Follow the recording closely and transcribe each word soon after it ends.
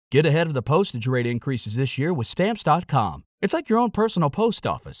Get ahead of the postage rate increases this year with Stamps.com. It's like your own personal post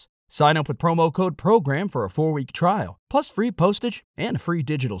office. Sign up with promo code PROGRAM for a 4-week trial, plus free postage and a free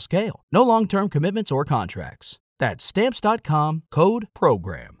digital scale. No long-term commitments or contracts. That's Stamps.com, code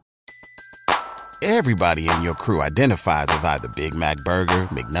PROGRAM. Everybody in your crew identifies as either Big Mac Burger,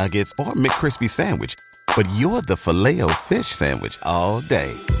 McNuggets, or McCrispy Sandwich. But you're the Filet-O-Fish Sandwich all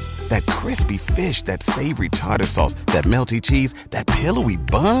day. That crispy fish, that savory tartar sauce, that melty cheese, that pillowy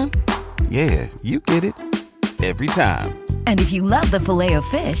bun. Yeah, you get it. Every time. And if you love the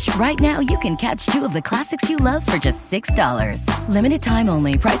Filet-O-Fish, right now you can catch 2 of the classics you love for just $6. Limited time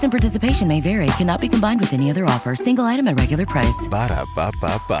only. Price and participation may vary. Cannot be combined with any other offer. Single item at regular price.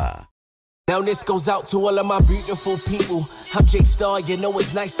 Ba-da-ba-ba-ba. Now this goes out to all of my beautiful people. I'm Jay Star, you know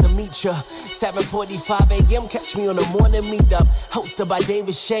it's nice to meet ya. 7:45 a.m., catch me on the morning meetup. Hosted by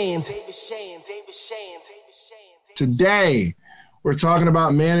David Shands. Today, we're talking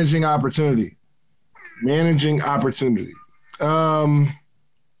about managing opportunity. Managing opportunity.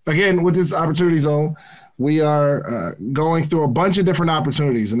 Again, with this opportunity zone, we are going through a bunch of different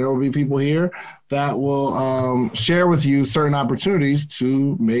opportunities, and there will be people here that will share with you certain opportunities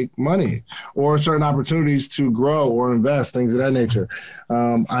to make money or certain opportunities to grow or invest, things of that nature.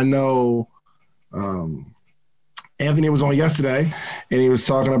 I know Anthony was on yesterday, and he was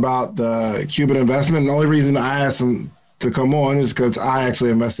talking about the Cuban investment. And the only reason I asked him to come on is because I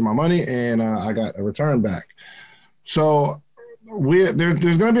actually invested my money, and I got a return back. So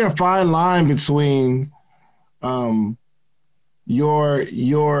there's going to be a fine line between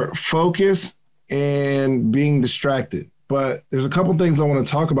your focus and being distracted. But there's a couple things I want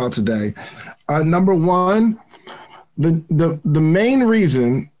to talk about today. Number one, the main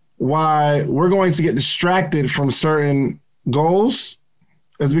reason why we're going to get distracted from certain goals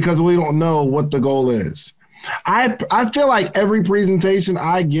is because we don't know what the goal is. I feel like every presentation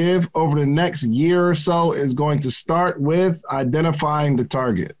I give over the next year or so is going to start with identifying the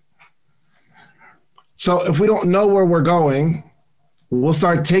target. So if we don't know where we're going, we'll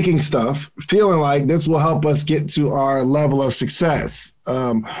start taking stuff, feeling like this will help us get to our level of success.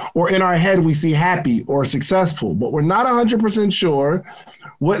 Or in our head, we see happy or successful, but we're not 100% sure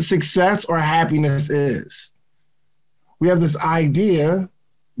what success or happiness is. We have this idea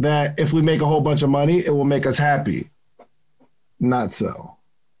that if we make a whole bunch of money, it will make us happy. Not so.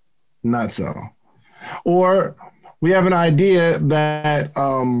 Not so. Or we have an idea that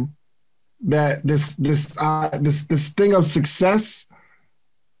that this thing of success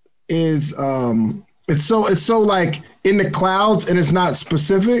is it's so like in the clouds and it's not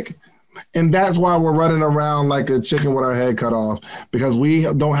specific, and that's why we're running around like a chicken with our head cut off, because we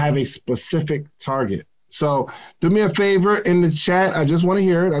don't have a specific target. So do me a favor in the chat. I just want to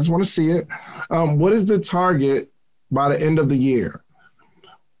hear it. I just want to see it. What is the target by the end of the year?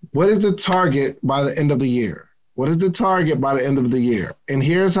 What is the target by the end of the year? What is the target by the end of the year? And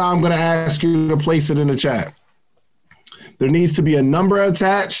here's how I'm going to ask you to place it in the chat. There needs to be a number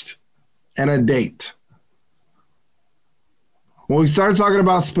attached and a date. When we start talking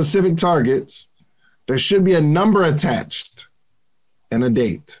about specific targets, there should be a number attached and a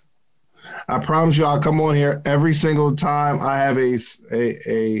date. I promise you, I'll come on here every single time I have a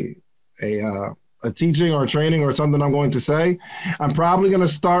teaching or training or something I'm going to say. I'm probably going to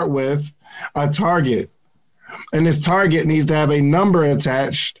start with a target, and this target needs to have a number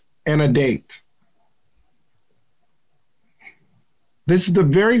attached and a date. This is the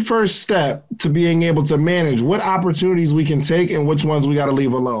very first step to being able to manage what opportunities we can take and which ones we got to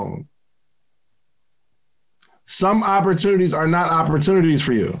leave alone. Some opportunities are not opportunities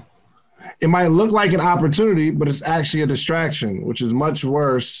for you. It might look like an opportunity, but it's actually a distraction, which is much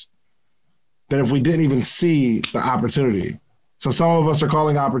worse than if we didn't even see the opportunity. So some of us are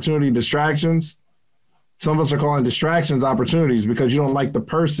calling opportunity distractions. Some of us are calling distractions opportunities because you don't like the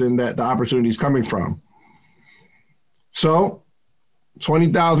person that the opportunity is coming from. So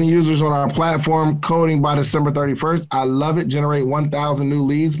 20,000 users on our platform, coding by December 31st. I love it. Generate 1,000 new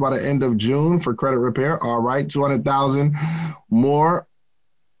leads by the end of June for credit repair. All right, 200,000 more.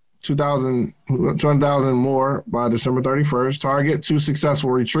 200,000 more by December 31st. Target 2 successful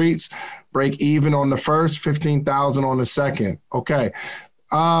retreats. Break even on the first, 15,000 on the second. Okay.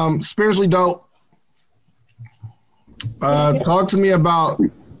 Spiritually dope. Talk to me about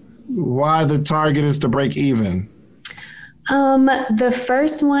why the target is to break even. The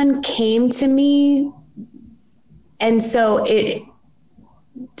first one came to me, and so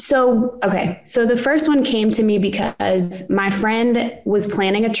So the first one came to me because my friend was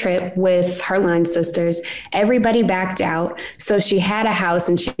planning a trip with her line sisters. Everybody backed out. So she had a house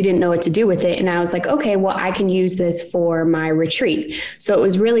and she didn't know what to do with it. And I was like, okay, well, I can use this for my retreat. So it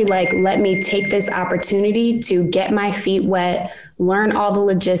was really like, let me take this opportunity to get my feet wet, learn all the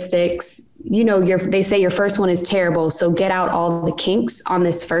logistics. You know, they say your first one is terrible. So get out all the kinks on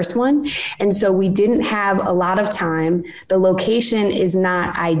this first one. And so we didn't have a lot of time. The location is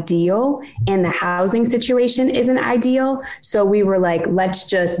not ideal and the housing situation isn't ideal. So we were like, let's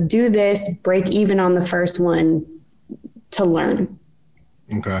just do this, break even on the first one to learn.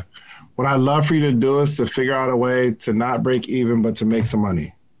 Okay. What I'd love for you to do is to figure out a way to not break even, but to make some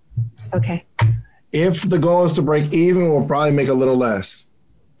money. Okay. If the goal is to break even, we'll probably make a little less.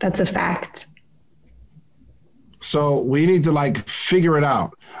 That's a fact. So we need to like figure it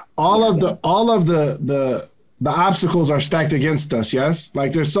out. All of the obstacles are stacked against us. Yes.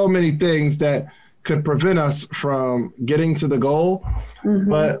 Like there's so many things that could prevent us from getting to the goal,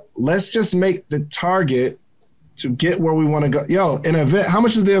 but let's just make the target to get where we want to go. Yo, an event. How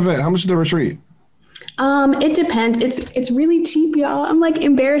much is the event? How much is the retreat? It depends. It's really cheap, y'all. I'm like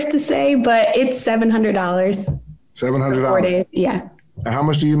embarrassed to say, but it's $700. $700. 4 days. Yeah. And how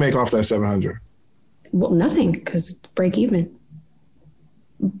much do you make off that 700? Well, nothing, because break even.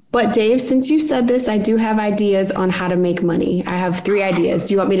 But Dave, since you said this, I do have ideas on how to make money. I have 3 ideas.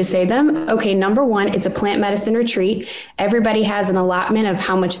 Do you want me to say them? Okay. Number 1, it's a plant medicine retreat. Everybody has an allotment of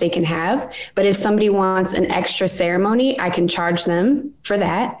how much they can have. But if somebody wants an extra ceremony, I can charge them for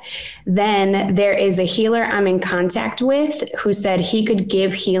that. Then there is a healer I'm in contact with who said he could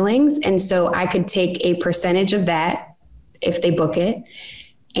give healings. And so I could take a percentage of that if they book it.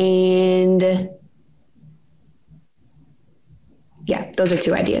 And yeah, those are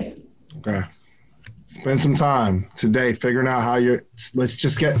 2 ideas. Okay. Spend some time today figuring out how let's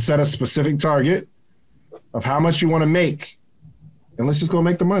just set a specific target of how much you want to make. And let's just go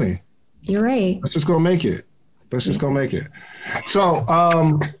make the money. You're right. Let's just go make it. So,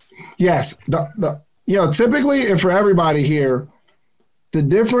 yes, typically, and for everybody here, the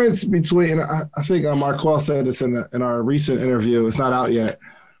difference between, I think Marquel said this in our recent interview, it's not out yet,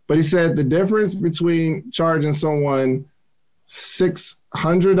 but he said the difference between charging someone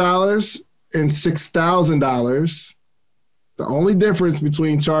 $600 and $6,000, the only difference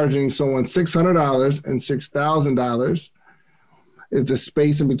between charging someone $600 and $6,000 is the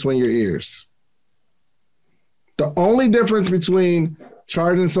space in between your ears. The only difference between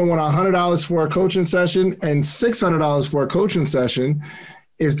charging someone $100 for a coaching session and $600 for a coaching session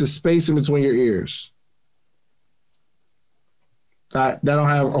is the space in between your ears. That don't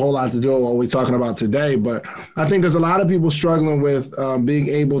have a whole lot to do with what we're talking about today, but I think there's a lot of people struggling with being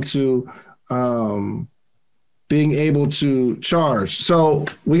able to charge. So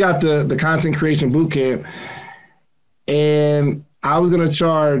we got the content creation bootcamp, and I was going to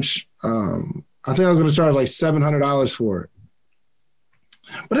charge, like $700 for it.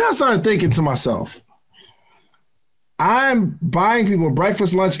 But then I started thinking to myself, I'm buying people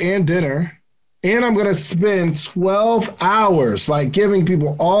breakfast, lunch, and dinner, and I'm going to spend 12 hours like giving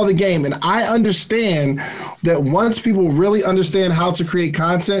people all the game. And I understand that once people really understand how to create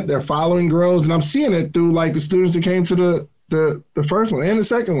content, their following grows. And I'm seeing it through like the students that came to the first one and the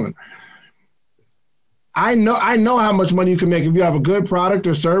second one. I know how much money you can make if you have a good product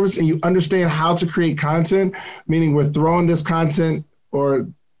or service and you understand how to create content, meaning we're throwing this content or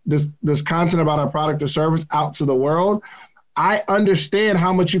this content about our product or service out to the world. I understand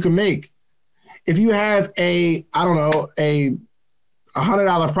how much you can make. If you have a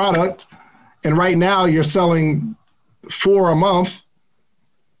 $100 product and right now you're selling 4 a month,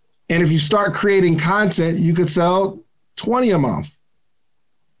 and if you start creating content, you could sell 20 a month.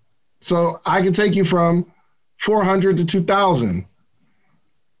 So I can take you from 400 to 2,000.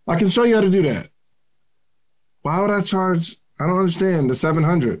 I can show you how to do that. Why would I charge? I don't understand the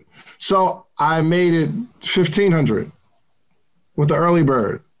 700. So I made it 1,500 with the early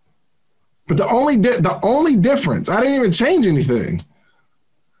bird. But the only difference, I didn't even change anything.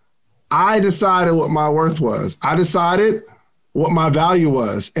 I decided what my worth was. I decided what my value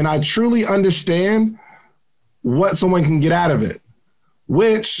was. And I truly understand what someone can get out of it,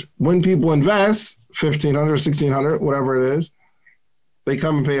 which when people invest $1,500, $1,600, whatever it is, they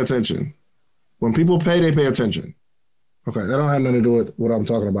come and pay attention. When people pay, they pay attention. Okay, that don't have nothing to do with what I'm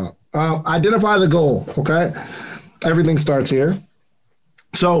talking about. Identify the goal, okay? Everything starts here.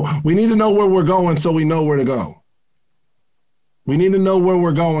 So we need to know where we're going so we know where to go. We need to know where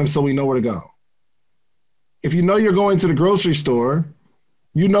we're going so we know where to go. If you know you're going to the grocery store,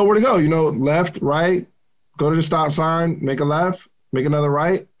 you know where to go. You know, left, right, go to the stop sign, make a left, make another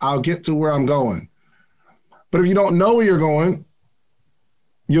right, I'll get to where I'm going. But if you don't know where you're going,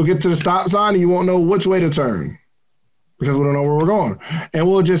 you'll get to the stop sign and you won't know which way to turn because we don't know where we're going. And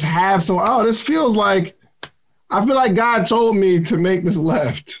we'll just have this feels like, I feel like God told me to make this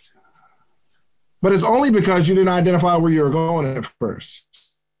left. But it's only because you didn't identify where you were going at first.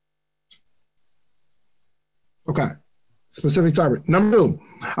 Okay. Specific target. Number 2,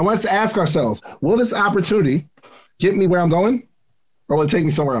 I want us to ask ourselves, will this opportunity get me where I'm going or will it take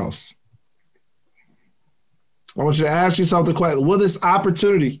me somewhere else? I want you to ask yourself the question, will this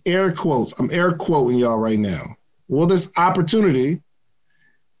opportunity, air quotes, I'm air quoting y'all right now, will this opportunity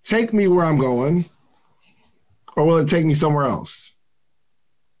take me where I'm going or will it take me somewhere else?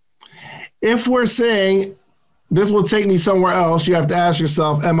 If we're saying this will take me somewhere else, you have to ask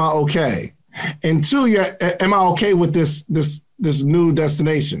yourself, am I okay? And 2, am I okay with this new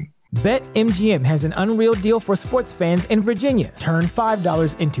destination? BetMGM has an unreal deal for sports fans in Virginia. Turn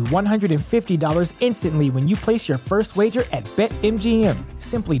 $5 into $150 instantly when you place your first wager at BetMGM.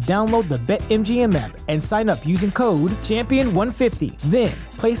 Simply download the BetMGM app and sign up using code Champion150. Then,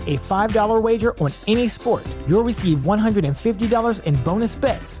 place a $5 wager on any sport. You'll receive $150 in bonus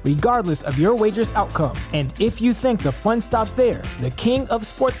bets, regardless of your wager's outcome. And if you think the fun stops there, the king of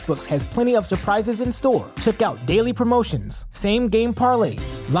sportsbooks has plenty of surprises in store. Check out daily promotions, same-game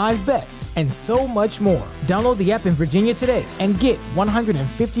parlays, live bets, and so much more. Download the app in Virginia today and get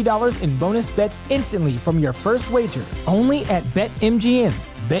 $150 in bonus bets instantly from your first wager. Only at BetMGM.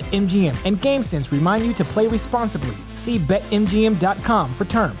 BetMGM and GameSense remind you to play responsibly. See BetMGM.com for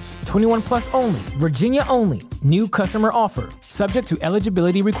terms. 21 plus only. Virginia only. New customer offer. Subject to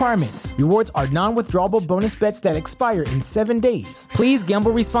eligibility requirements. Rewards are non-withdrawable bonus bets that expire in 7 days. Please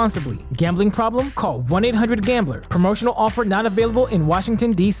gamble responsibly. Gambling problem? Call 1-800-GAMBLER. Promotional offer not available in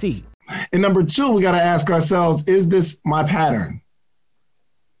Washington, D.C. And number 2, we got to ask ourselves, is this my pattern?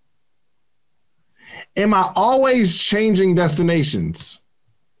 Am I always changing destinations?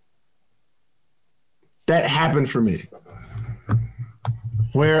 That happened for me,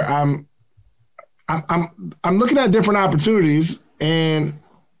 where I'm looking at different opportunities, and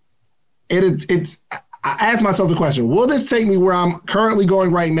it's. I ask myself the question: will this take me where I'm currently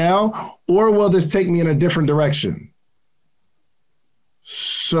going right now, or will this take me in a different direction?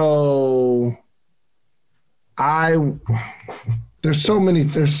 So, there's so many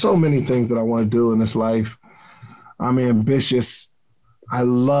things that I want to do in this life. I'm ambitious. I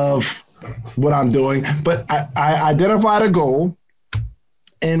love what I'm doing, but I identified a goal,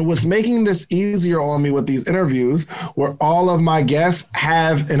 and what's making this easier on me with these interviews where all of my guests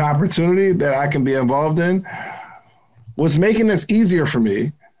have an opportunity that I can be involved in, what's making this easier for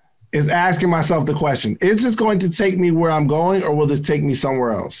me is asking myself the question, is this going to take me where I'm going or will this take me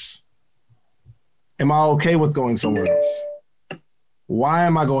somewhere else? Am I okay with going somewhere else? Why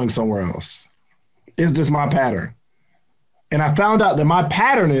am I going somewhere else? Is this my pattern? And I found out that my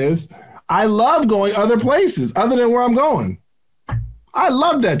pattern is I love going other places other than where I'm going. I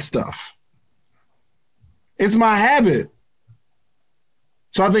love that stuff. It's my habit.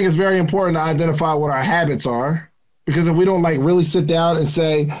 So I think it's very important to identify what our habits are, because if we don't really sit down and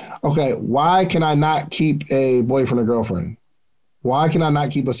say, okay, why can I not keep a boyfriend or girlfriend? Why can I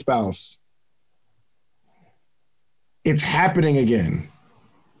not keep a spouse? It's happening again.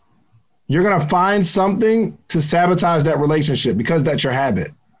 You're going to find something to sabotage that relationship because that's your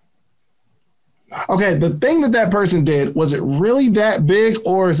habit. Okay, the thing that person did, was it really that big,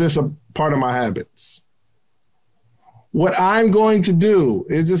 or is this a part of my habits? What I'm going to do,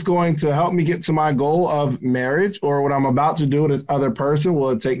 is this going to help me get to my goal of marriage, or what I'm about to do with this other person,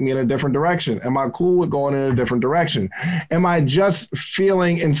 will it take me in a different direction? Am I cool with going in a different direction? Am I just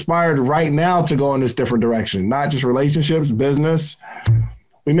feeling inspired right now to go in this different direction? Not just relationships, business.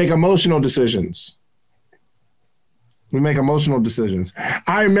 We make emotional decisions.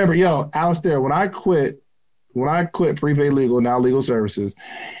 I remember, Alistair, when I quit prepaid legal, now legal services,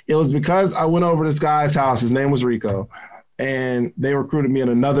 it was because I went over to this guy's house. His name was Rico, and they recruited me in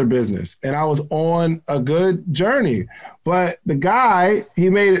another business. And I was on a good journey. But the guy, he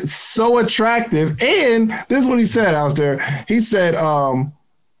made it so attractive. And this is what he said, Alistair. He said,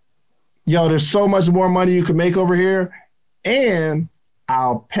 there's so much more money you can make over here, and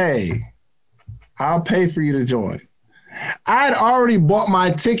I'll pay for you to join. I had already bought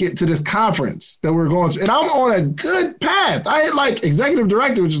my ticket to this conference that we're going to, and I'm on a good path. I had executive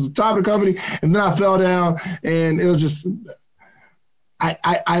director, which is the top of the company, and then I fell down, and it was just,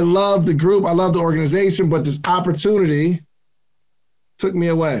 I love the group, I love the organization, but this opportunity took me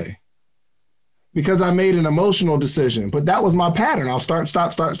away because I made an emotional decision. But that was my pattern. I'll start,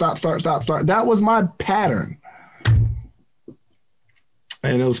 stop. That was my pattern.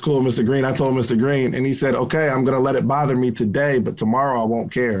 And it was cool, Mr. Green. I told Mr. Green, and he said, okay, I'm going to let it bother me today, but tomorrow I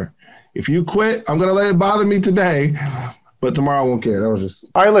won't care. If you quit, I'm going to let it bother me today, but tomorrow I won't care. That was just...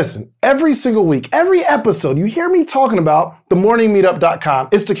 All right, listen. Every single week, every episode, you hear me talking about themorningmeetup.com.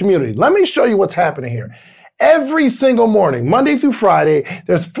 It's the community. Let me show you what's happening here. Every single morning, Monday through Friday,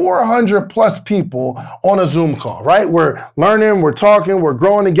 there's 400 plus people on a Zoom call, right? We're learning, we're talking, we're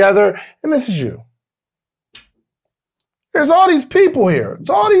growing together, and this is you. There's all these people here. It's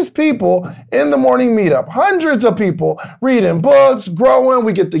all these people in the morning meetup. Hundreds of people reading books, growing.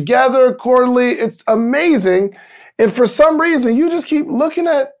 We get together quarterly. It's amazing. And for some reason, you just keep looking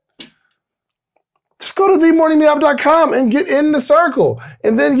at, just go to themorningmeetup.com and get in the circle.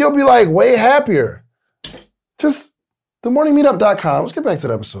 And then you'll be like way happier. Just themorningmeetup.com. Let's get back to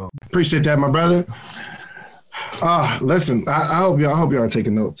the episode. Appreciate that, my brother. Listen, I hope y'all are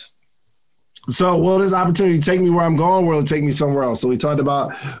taking notes. So will this opportunity take me where I'm going, or will it take me somewhere else? So we talked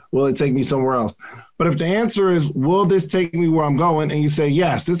about, will it take me somewhere else? But if the answer is, will this take me where I'm going? And you say,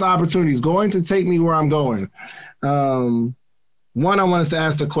 yes, this opportunity is going to take me where I'm going. One, I want us to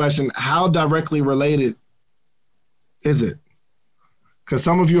ask the question, how directly related is it? Because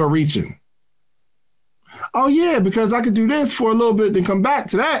some of you are reaching. Oh, yeah, because I could do this for a little bit, then come back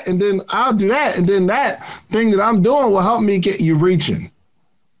to that, and then I'll do that, and then that thing that I'm doing will help me get you reaching.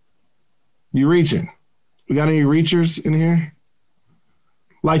 You reaching. We got any reachers in here?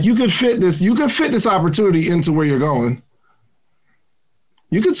 Like you could fit this opportunity into where you're going.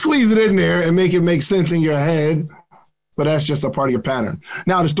 You could squeeze it in there and make it make sense in your head, but that's just a part of your pattern.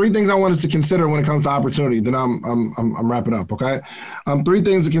 Now, there's three things I want us to consider when it comes to opportunity. Then I'm wrapping up, okay? Three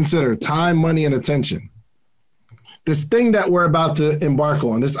things to consider: time, money, and attention. This thing that we're about to embark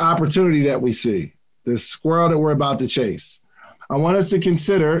on, this opportunity that we see, this squirrel that we're about to chase. I want us to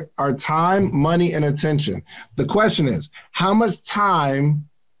consider our time, money, and attention. The question is, how much time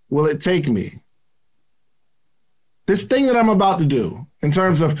will it take me? This thing that I'm about to do in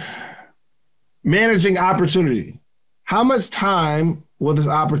terms of managing opportunity, how much time will this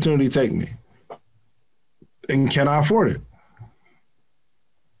opportunity take me? And can I afford it?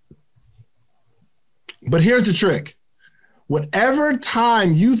 But here's the trick. Whatever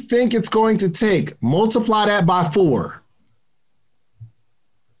time you think it's going to take, multiply that by 4.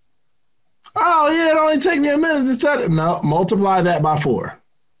 Oh, yeah, it only take me a minute to set it. No, multiply that by 4.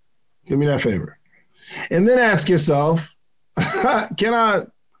 Give me that favor. And then ask yourself, can I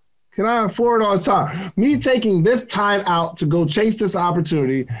afford all this time? Me taking this time out to go chase this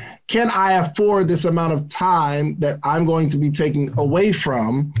opportunity, can I afford this amount of time that I'm going to be taking away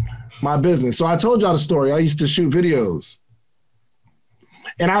from my business? So I told y'all the story. I used to shoot videos.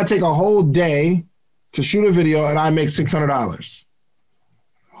 And I'd take a whole day to shoot a video and I'd make $600.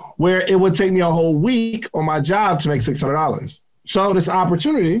 Where it would take me a whole week on my job to make $600. So this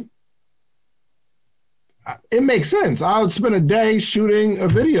opportunity, it makes sense. I would spend a day shooting a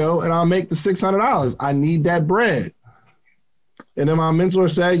video and I'll make the $600. I need that bread. And then my mentor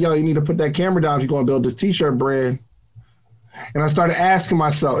said, yo, you need to put that camera down if you're going to build this t-shirt brand. And I started asking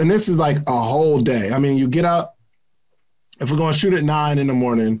myself, and this is like a whole day. I mean, you get up, if we're going to shoot at 9 in the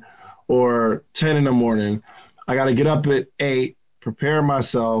morning or 10 in the morning, I got to get up at 8, prepare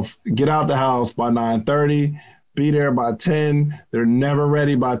myself, get out the house by 9:30, be there by 10. They're never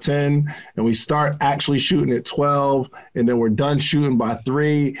ready by 10. And we start actually shooting at 12. And then we're done shooting by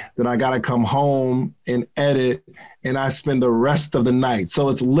 3. Then I got to come home and edit. And I spend the rest of the night. So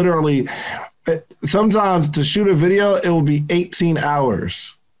it's literally, sometimes to shoot a video, it will be 18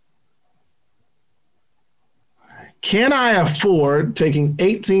 hours. Can I afford taking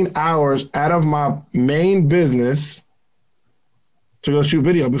 18 hours out of my main business to go shoot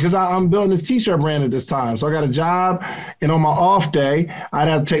video? Because I'm building this t-shirt brand at this time. So I got a job, and on my off day, I'd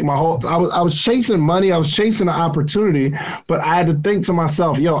have to take my whole, I was chasing money. I was chasing the opportunity, but I had to think to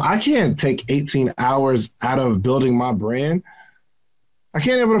myself, yo, I can't take 18 hours out of building my brand. I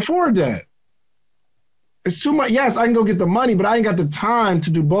can't even afford that. It's too much. Yes, I can go get the money, but I ain't got the time to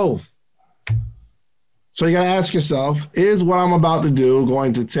do both. So you got to ask yourself, is what I'm about to do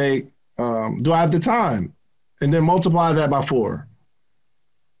going to take, do I have the time? And then multiply that by 4.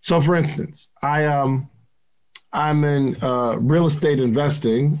 So for instance, I'm in real estate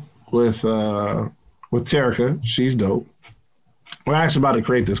investing with Terica. She's dope. We're actually about to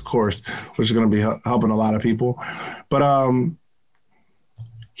create this course, which is going to be helping a lot of people. But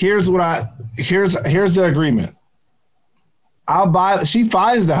here's the agreement. She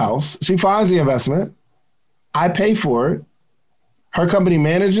finds the house. She finds the investment. I pay for it. Her company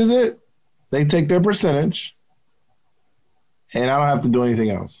manages it. They take their percentage. And I don't have to do anything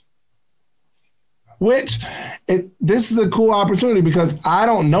else. which this is a cool opportunity because I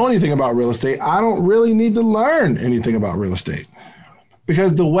don't know anything about real estate. I don't really need to learn anything about real estate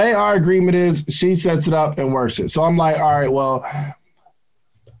because the way our agreement is, she sets it up and works it. So I'm like, all right, well,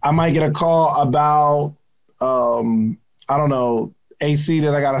 I might get a call about, I don't know, AC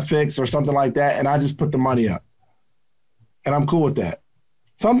that I got to fix or something like that. And I just put the money up and I'm cool with that.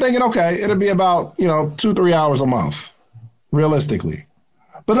 So I'm thinking, okay, it'll be about, 2-3 hours a month, realistically.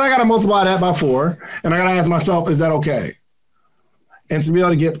 But then I got to multiply that by 4 and I got to ask myself, is that okay? And to be able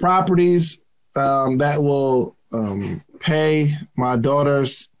to get properties that will pay my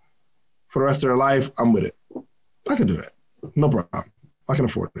daughters for the rest of their life, I'm with it. I can do that. No problem. I can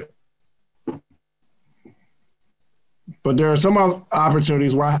afford it. But there are some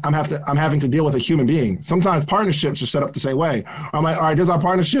opportunities where I'm having to deal with a human being. Sometimes partnerships are set up the same way. I'm like, all right, this is our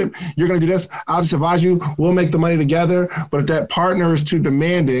partnership. You're going to do this. I'll just advise you. We'll make the money together. But if that partner is too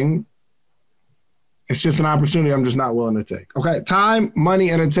demanding, it's just an opportunity I'm just not willing to take. Okay, time, money,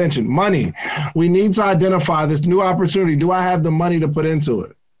 and attention. Money. We need to identify this new opportunity. Do I have the money to put into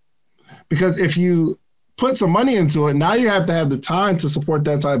it? Because if you put some money into it, now you have to have the time to support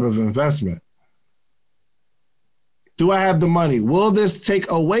that type of investment. Do I have the money? Will this take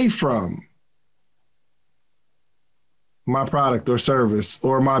away from my product or service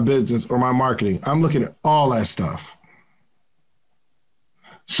or my business or my marketing? I'm looking at all that stuff.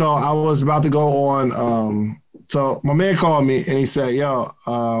 So I was about to go on. So my man called me and he said, yo,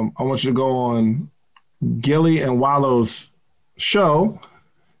 I want you to go on Gilly and Wallow's show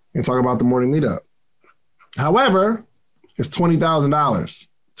and talk about the morning meetup. However, it's $20,000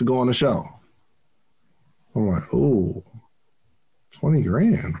 to go on the show. I'm like, ooh, 20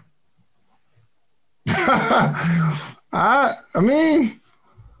 grand. I mean,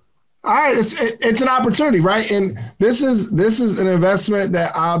 all right, it's an opportunity, right? And this is an investment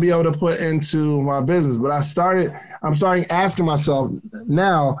that I'll be able to put into my business. But I'm starting asking myself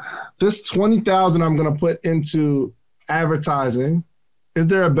now, this $20,000 I'm going to put into advertising, is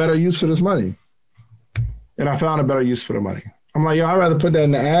there a better use for this money? And I found a better use for the money. I'm like, yo, I'd rather put that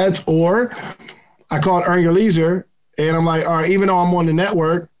in the ads, or I called Earn Your Leisure, and I'm like, all right, even though I'm on the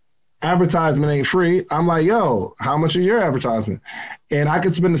network, advertisement ain't free. I'm like, yo, how much is your advertisement? And I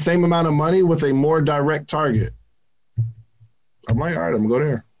could spend the same amount of money with a more direct target. I'm like, all right, I'm gonna go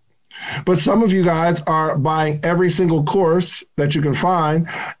there. But some of you guys are buying every single course that you can find,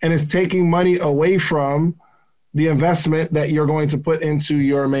 and it's taking money away from the investment that you're going to put into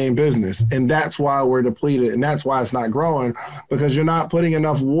your main business. And that's why we're depleted, and that's why it's not growing, because you're not putting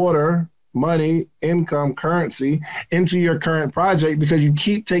enough water, money, income, currency into your current project because you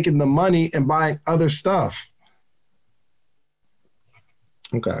keep taking the money and buying other stuff.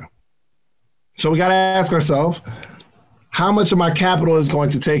 Okay. So we got to ask ourselves, how much of my capital is going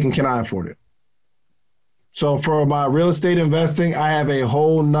to take and can I afford it? So for my real estate investing, I have a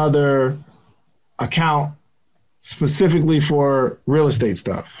whole nother account specifically for real estate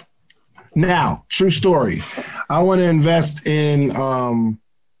stuff. Now, true story. I want to invest in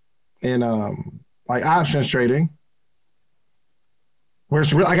like options trading, where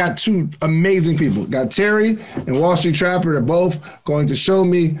it's real. I got two amazing people. Got Terry and Wall Street Trapper. They're both going to show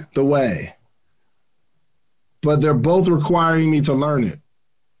me the way, but they're both requiring me to learn it,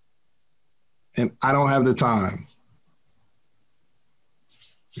 and I don't have the time.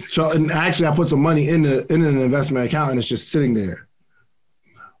 So, and actually, I put some money in an investment account, and it's just sitting there.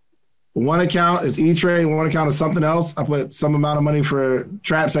 One account is E-Trade, one account is something else. I put some amount of money for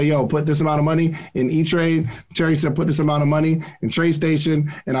Trap, say, yo, put this amount of money in E-Trade. Terry said, put this amount of money in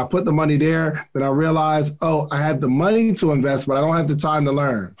TradeStation, and I put the money there. Then I realized, oh, I have the money to invest, but I don't have the time to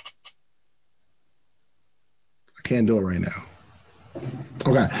learn. I can't do it right now.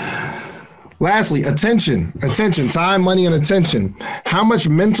 Okay. Lastly, attention, time, money, and attention. How much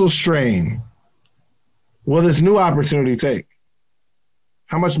mental strain will this new opportunity take?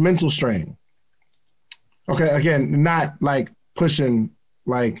 How much mental strain? Okay, again, not like pushing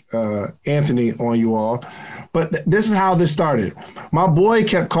like Anthony on you all, but this is how this started. My boy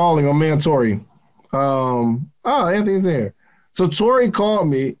kept calling, my man Tori. Oh, Anthony's here. So Tori called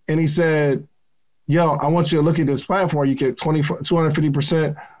me and he said, yo, I want you to look at this platform. You get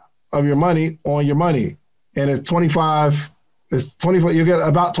 250% of your money on your money. And it's 25, you get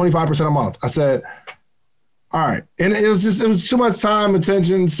about 25% a month. I said, all right. And it was too much time,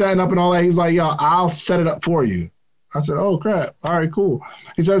 attention, setting up and all that. He's like, yo, I'll set it up for you. I said, oh, crap. All right, cool.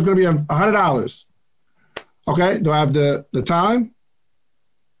 He said it's going to be $100. Okay. Do I have the time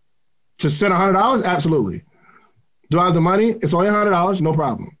to send $100? Absolutely. Do I have the money? It's only $100. No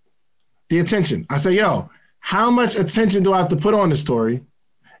problem. The attention. I say, yo, how much attention do I have to put on this story?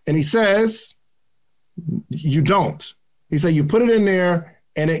 And he says You don't. He said, you put it in there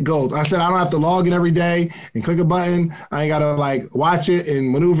and it goes. I said, I don't have to log in every day and click a button. I ain't got to like watch it and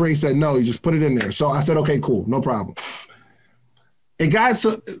maneuver. He said, no, you just put it in there. So I said, okay, cool. No problem. It got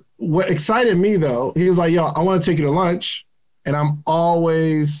so what excited me though, he was like, yo, I want to take you to lunch. And I'm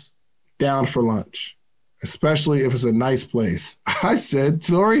always down for lunch, especially if it's a nice place. I said,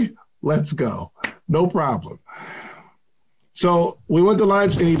 Tori, let's go. No problem. So we went to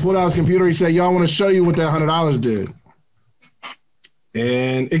lunch and he pulled out his computer. He said, yo, I want to show you what that $100 did.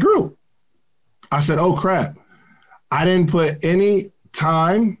 And it grew. I said, oh, crap. I didn't put any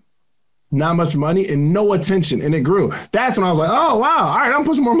time, not much money, and no attention, and it grew. That's when I was like, oh, wow. All right, I'm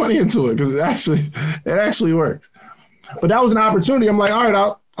putting some more money into it because it actually works. But that was an opportunity. I'm like, all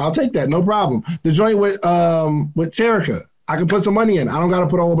right, I'll take that. No problem. The joint with Terica, I can put some money in. I don't got to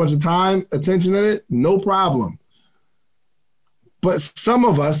put a whole bunch of time, attention in it. No problem. But some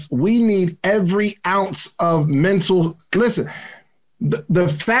of us, we need every ounce of mental. Listen, the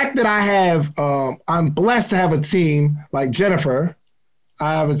fact that I have, I'm blessed to have a team like Jennifer.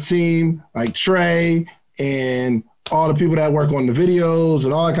 I have a team like Trey and all the people that work on the videos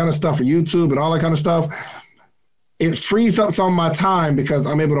and all that kind of stuff for YouTube and all that kind of stuff. It frees up some of my time because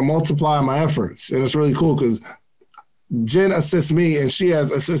I'm able to multiply my efforts. And it's really cool because Jen assists me and she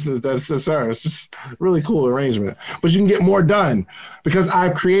has assistants that assist her. It's just really cool arrangement. But you can get more done because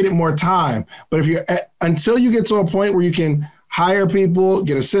I've created more time. But if you're until you get to a point where you can hire people,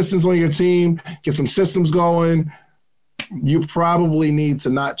 get assistants on your team, get some systems going, you probably need to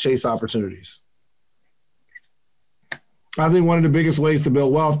not chase opportunities. I think one of the biggest ways to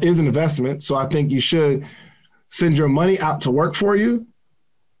build wealth is an investment. So I think you should send your money out to work for you.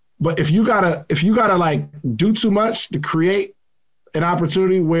 But if you gotta like do too much to create an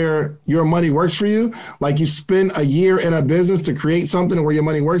opportunity where your money works for you, like you spend a year in a business to create something where your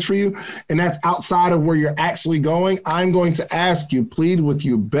money works for you, and that's outside of where you're actually going, I'm going to ask you, plead with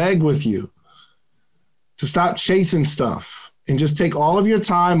you, beg with you to stop chasing stuff and just take all of your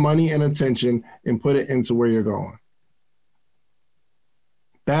time, money, and attention and put it into where you're going.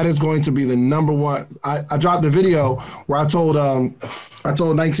 That is going to be the number one. I dropped the video where I told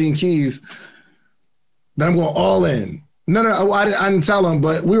 19 Keys that I'm going all in. No, I didn't tell him,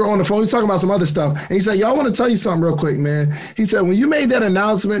 but we were on the phone. We were talking about some other stuff. And he said, yo, I want to tell you something real quick, man. He said, when you made that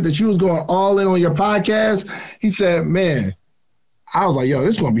announcement that you was going all in on your podcast, he said, man, I was like, yo,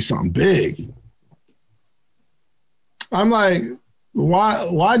 this is going to be something big. I'm like,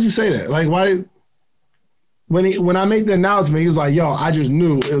 why'd you say that? Like, when I made the announcement, he was like, yo, I just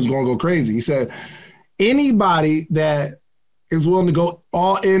knew it was going to go crazy. He said, anybody that is willing to go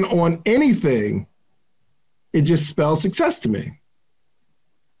all in on anything, it just spells success to me.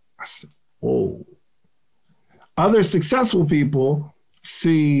 I said, whoa. Other successful people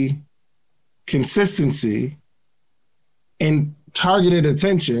see consistency and targeted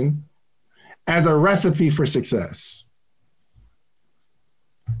attention as a recipe for success.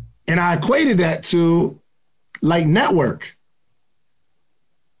 And I equated that to like network.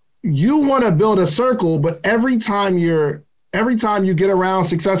 You want to build a circle, but every time you get around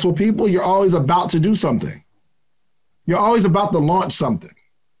successful people, you're always about to do something. You're always about to launch something,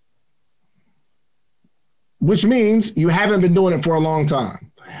 which means you haven't been doing it for a long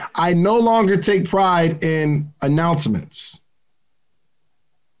time. I no longer take pride in announcements.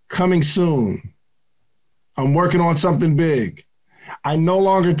 Coming soon. I'm working on something big. I no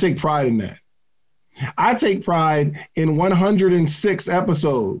longer take pride in that. I take pride in 106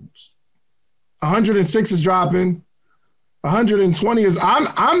 episodes. 106 is dropping. 120 is,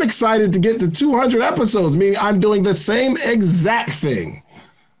 I'm excited to get to 200 episodes, meaning I'm doing the same exact thing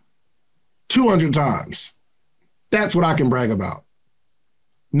 200 times. That's what I can brag about.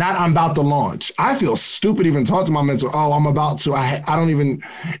 Not I'm about to launch. I feel stupid even talk to my mentor. Oh, I'm about to. I don't even,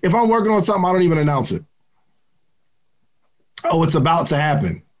 if I'm working on something, I don't even announce it. Oh, it's about to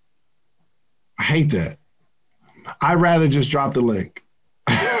happen. I hate that. I'd rather just drop the link.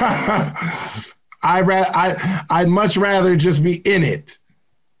 I'd much rather just be in it.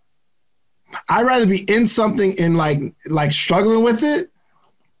 I'd rather be in something and like struggling with it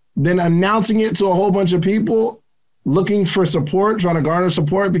than announcing it to a whole bunch of people looking for support, trying to garner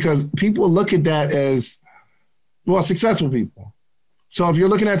support, because people look at that as, well, successful people. So if you're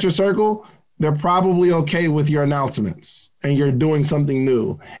looking at your circle, they're probably okay with your announcements and you're doing something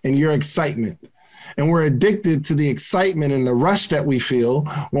new and your excitement. And we're addicted to the excitement and the rush that we feel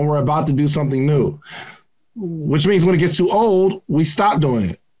when we're about to do something new, which means when it gets too old, we stop doing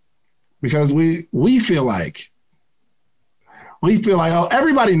it because we feel like, oh,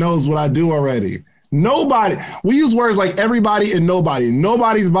 everybody knows what I do already. Nobody, we use words like everybody and nobody.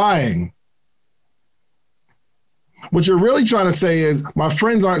 Nobody's buying. What you're really trying to say is my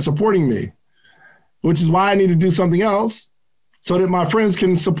friends aren't supporting me, which is why I need to do something else so that my friends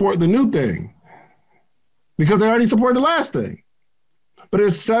can support the new thing because they already supported the last thing. But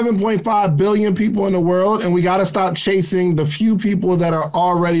there's 7.5 billion people in the world, and we got to stop chasing the few people that are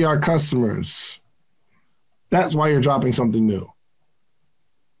already our customers. That's why you're dropping something new.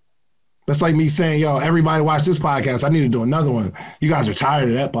 That's like me saying, yo, everybody watch this podcast. I need to do another one. You guys are tired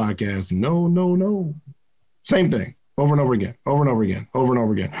of that podcast. No. Same thing over and over again, over and over again, over and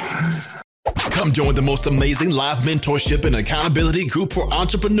over again. Come join the most amazing live mentorship and accountability group for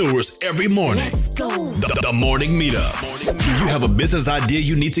entrepreneurs every morning. Let's go. The Morning Meetup. Do you have a business idea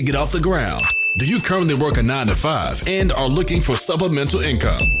you need to get off the ground? Do you currently work a 9-to-5 and are looking for supplemental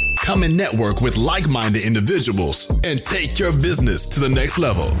income? Come and network with like-minded individuals and take your business to the next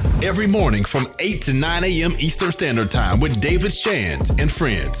level. Every morning from 8 to 9 a.m. Eastern Standard Time with David Shands and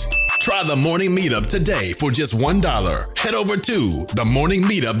friends. Try the Morning Meetup today for just $1. Head over to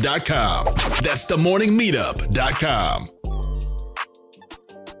themorningmeetup.com. That's themorningmeetup.com.